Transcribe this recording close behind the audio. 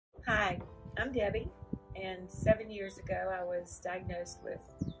Hi, I'm Debbie, and 7 years ago I was diagnosed with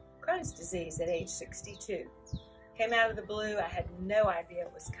Crohn's disease at age 62. Came out of the blue. I had no idea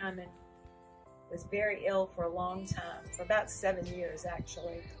it was coming. Was very ill for a long time, for about 7 years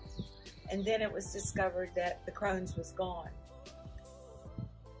actually. And then it was discovered that the Crohn's was gone.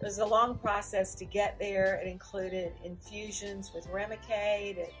 It was a long process to get there. It included infusions with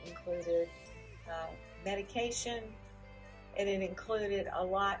Remicade. It included medication. And it included a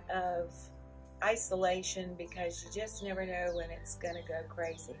lot of isolation because you just never know when it's going to go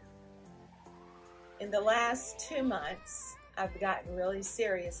crazy. In the last 2 months, I've gotten really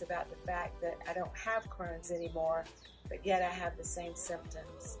serious about the fact that I don't have Crohn's anymore, but yet I have the same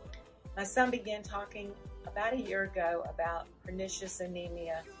symptoms. My son began talking about a year ago about pernicious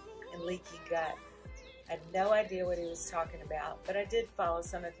anemia and leaky gut. I had no idea what he was talking about, but I did follow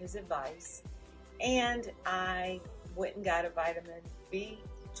some of his advice, and I went and got a vitamin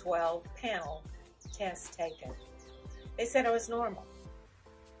B12 panel test taken. They said I was normal.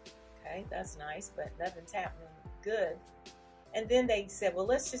 Okay, that's nice, but nothing's happening good. And then they said, well,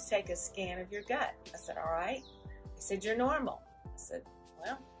 let's just take a scan of your gut. I said, all right. They said, you're normal. I said,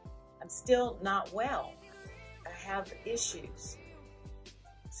 well, I'm still not well. I have issues.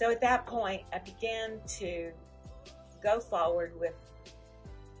 So at that point, I began to go forward with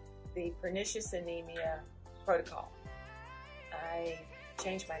the pernicious anemia protocol. I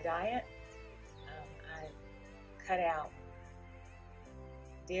changed my diet. I cut out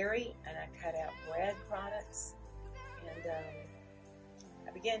dairy and I cut out bread products. And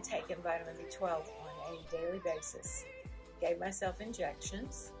I began taking vitamin B12 on a daily basis. Gave myself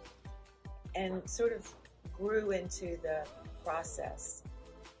injections and sort of grew into the process.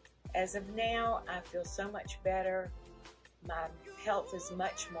 As of now, I feel so much better. My health is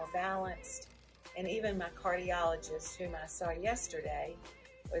much more balanced. And even my cardiologist, whom I saw yesterday,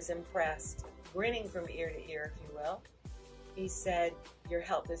 was impressed, grinning from ear to ear, if you will. He said, your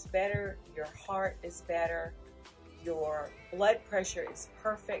health is better, your heart is better, your blood pressure is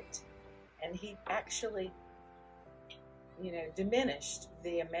perfect. And he actually, diminished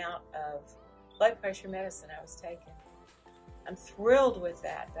the amount of blood pressure medicine I was taking. I'm thrilled with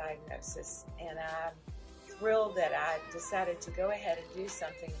that diagnosis, and I'm thrilled that I decided to go ahead and do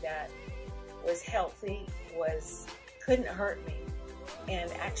something that was healthy, couldn't hurt me,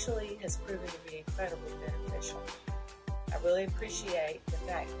 and actually has proven to be incredibly beneficial. I really appreciate the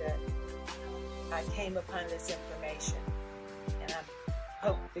fact that I came upon this information, and I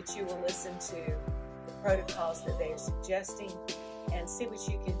hope that you will listen to the protocols that they are suggesting and see what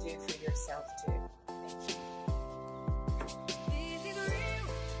you can do for yourself too. Thank you.